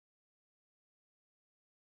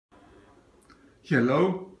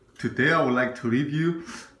Hello, today I would like to review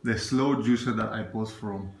the slow juicer that I bought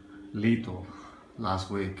from Lidl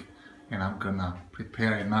last week, and I'm gonna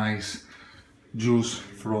prepare a nice juice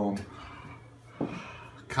from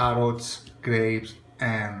carrots, grapes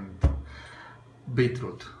and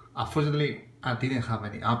beetroot. Unfortunately, I didn't have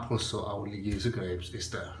any apples, so I will use grapes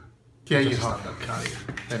instead. Here you have the carrier,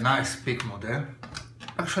 the nice big model.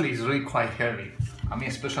 Actually, it's really quite heavy. I mean,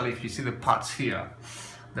 especially if you see the parts here,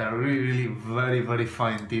 they're really very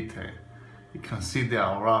fine detail. You can see they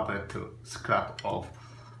are rubber to scrap off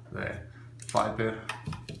the fiber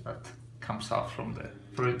that comes out from the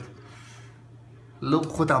fruit.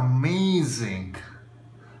 Look what amazing!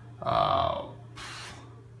 How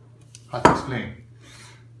to explain?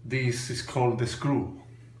 This is called the screw.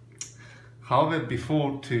 However,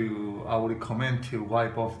 before I would recommend to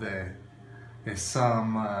wipe off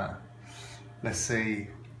some let's say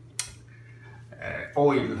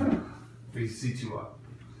oil residual.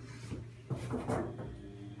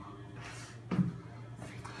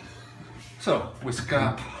 So we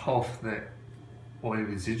scrap off the oil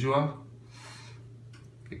residual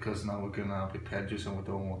because now we're gonna prepare juice and we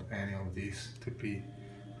don't want any of this to be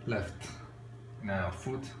left in our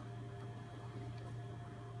food.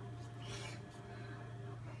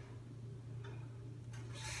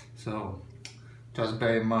 So just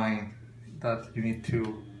bear in mind that you need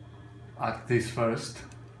to add this first.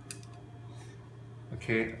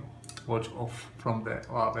 Okay, watch off from the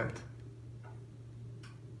rabbit.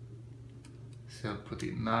 So put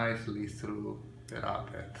it nicely through the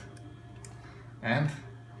rabbit. And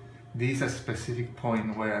this is a specific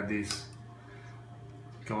point where this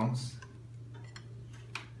goes.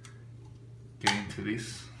 Get into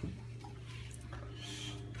this.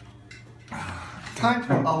 Time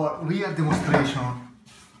for our real demonstration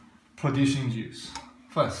producing juice.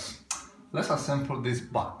 First, let's assemble this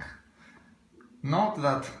bag. Note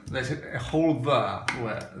that there's a hole there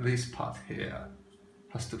where this part here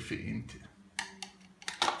has to fit into.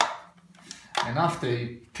 And after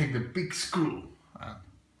you take the big screw and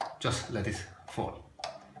just let it fall.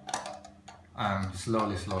 And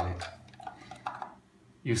slowly.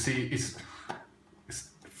 You see it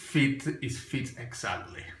fits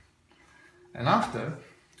exactly. And after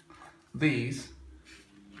these,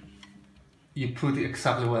 you put it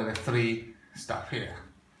exactly where the three stuff here.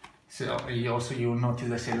 So you'll notice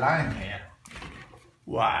there's a line here.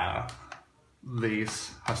 Wow,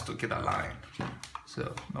 this has to get aligned.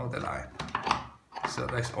 So know the line. So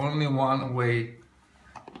there's only one way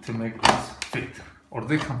to make this fit, or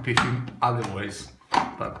they can fit in other ways,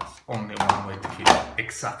 but only one way to fit it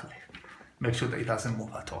exactly. Make sure that it doesn't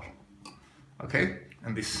move at all. Okay,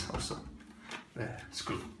 and this also the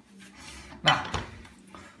screw. Now,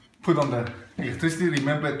 put on the electricity.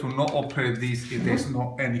 Remember to not operate this if there's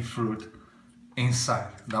not any fruit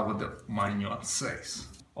inside. That's what the manual says.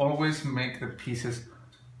 Always make the pieces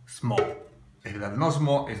small. If they're not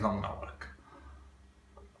small, it's not gonna work.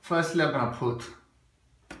 Firstly, I'm gonna put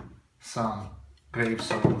some grape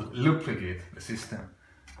soda to lubricate the system,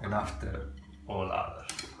 and after all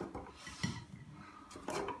others.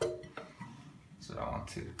 So I want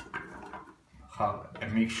to have a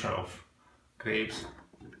mixture of grapes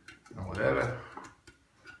and whatever,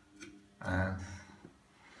 and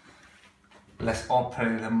let's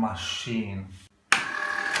operate the machine.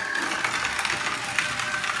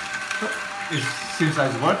 It seems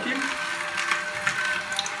like it's working,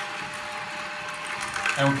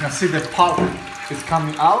 and we can see the pulp is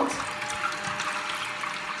coming out,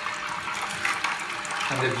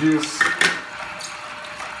 and the juice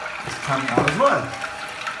is coming out as well.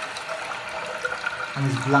 And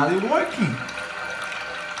it's bloody working.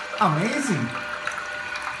 Amazing.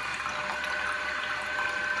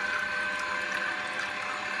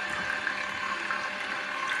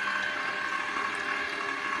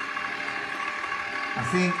 I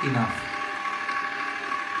think enough.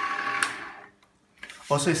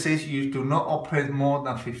 Also, it says you do not operate more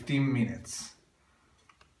than 15 minutes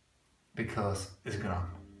because it's gonna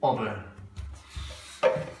over.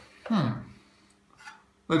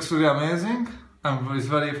 Looks really amazing. And it's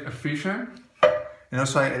very efficient, and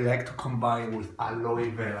also I like to combine with aloe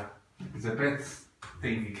vera. It's the best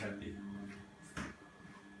thing you can do.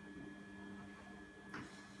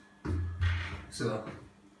 So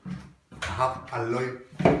I have aloe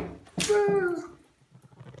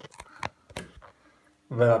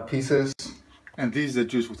vera pieces, and this is the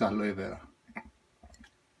juice with aloe vera.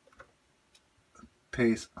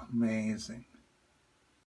 Tastes amazing.